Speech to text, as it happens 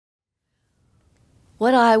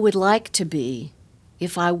what I would like to be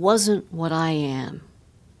if I wasn't what I am.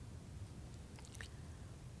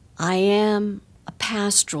 I am a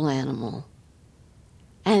pastoral animal,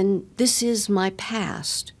 and this is my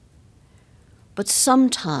past. But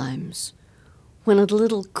sometimes, when a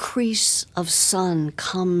little crease of sun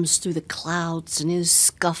comes through the clouds and is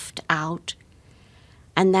scuffed out,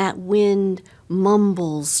 and that wind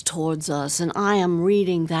mumbles towards us, and I am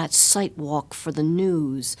reading that sidewalk for the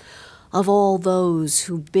news of all those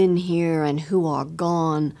who've been here and who are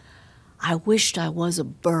gone, I wished I was a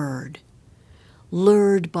bird,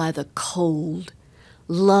 lured by the cold,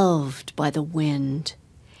 loved by the wind,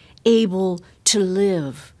 able to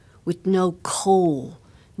live with no coal,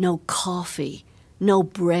 no coffee, no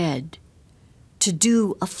bread, to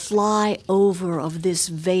do a flyover of this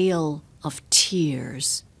veil of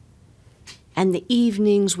tears. And the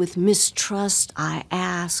evenings with mistrust I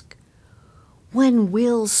ask, when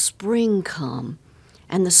will spring come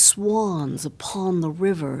and the swans upon the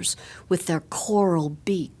rivers with their coral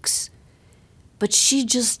beaks? But she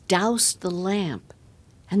just doused the lamp,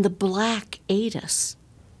 and the black ate us,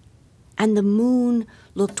 and the moon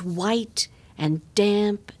looked white and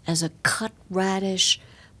damp as a cut radish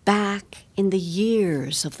back in the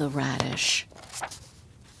years of the radish.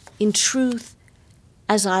 In truth,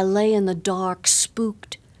 as I lay in the dark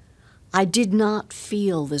spooked, I did not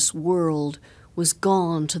feel this world was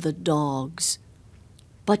gone to the dogs,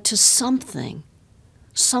 but to something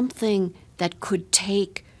that could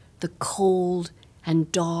take the cold and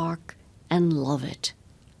dark and love it,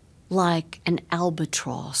 like an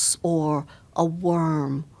albatross or a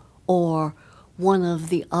worm or one of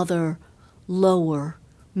the other lower,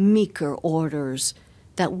 meeker orders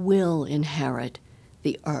that will inherit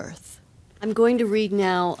the earth. I'm going to read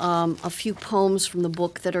now a few poems from the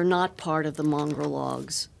book that are not part of the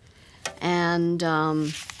Mongrologues. And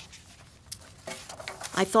I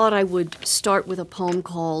thought I would start with a poem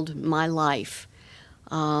called My Life,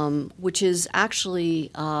 which is actually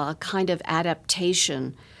a kind of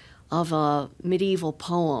adaptation of a medieval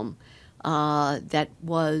poem that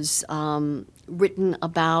was written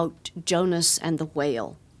about Jonas and the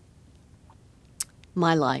whale.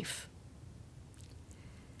 My Life.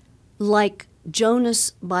 Like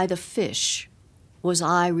Jonas by the fish was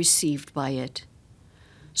I received by it,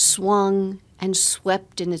 swung and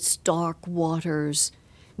swept in its dark waters,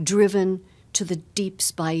 driven to the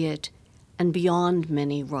deeps by it and beyond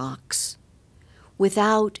many rocks.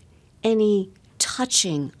 Without any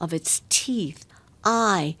touching of its teeth,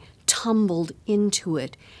 I tumbled into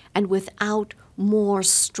it, and without more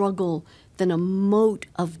struggle than a mote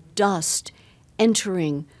of dust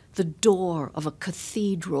entering the door of a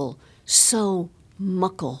cathedral, so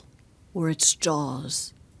muckle were its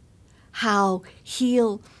jaws. How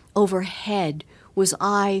heel over head was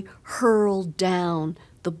I hurled down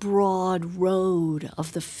the broad road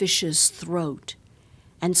of the fish's throat,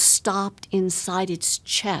 and stopped inside its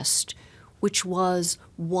chest, which was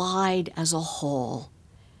wide as a hall.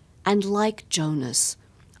 And like Jonas,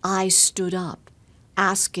 I stood up,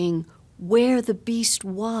 asking where the beast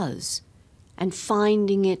was, and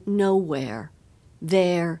finding it nowhere,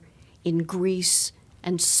 there in Greece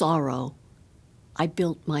and sorrow, I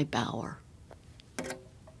built my bower.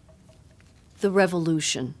 The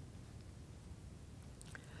Revolution.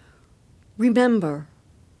 Remember,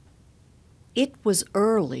 it was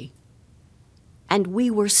early, and we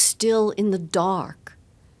were still in the dark,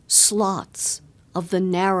 slots of the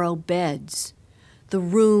narrow beds, the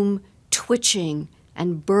room twitching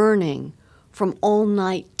and burning from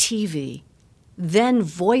all-night TV, then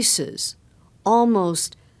voices,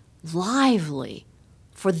 almost lively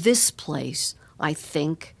for this place, I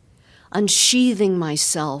think, unsheathing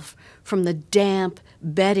myself from the damp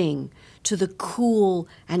bedding to the cool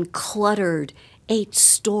and cluttered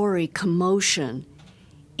 8-story commotion.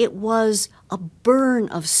 It was a burn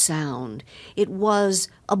of sound. It was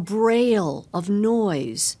a braille of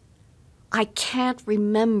noise. I can't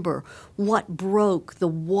remember what broke the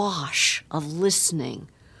wash of listening,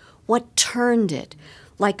 what turned it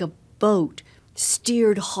like a boat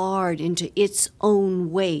steered hard into its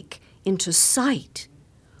own wake into sight.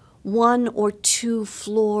 1 or 2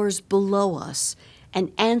 floors below us,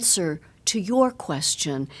 an answer to your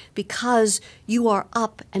question, because you are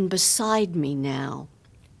up and beside me now.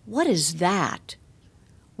 What is that?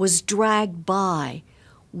 Was dragged by,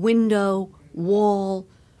 window, wall,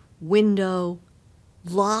 window,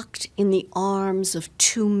 locked in the arms of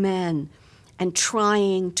 2 men and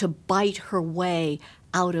trying to bite her way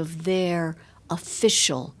out of their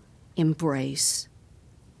official embrace.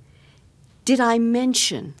 Did I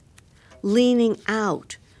mention leaning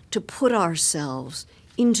out to put ourselves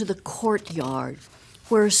into the courtyard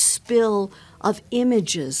where a spill of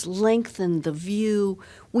images lengthened the view,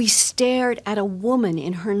 we stared at a woman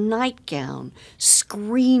in her nightgown,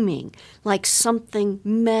 screaming like something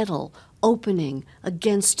metal opening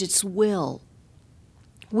against its will.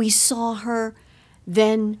 We saw her,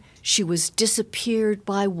 then she was disappeared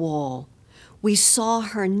by wall. We saw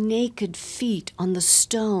her naked feet on the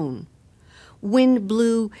stone. Wind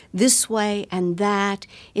blew this way and that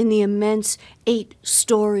in the immense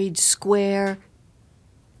 8-storied square.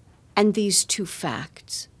 And these two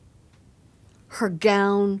facts. Her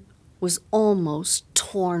gown was almost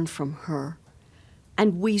torn from her,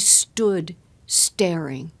 and we stood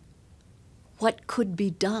staring. What could be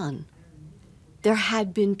done? There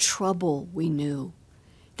had been trouble, we knew.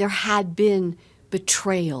 There had been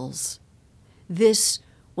betrayals. This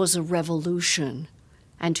was a revolution,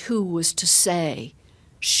 and who was to say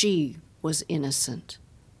she was innocent?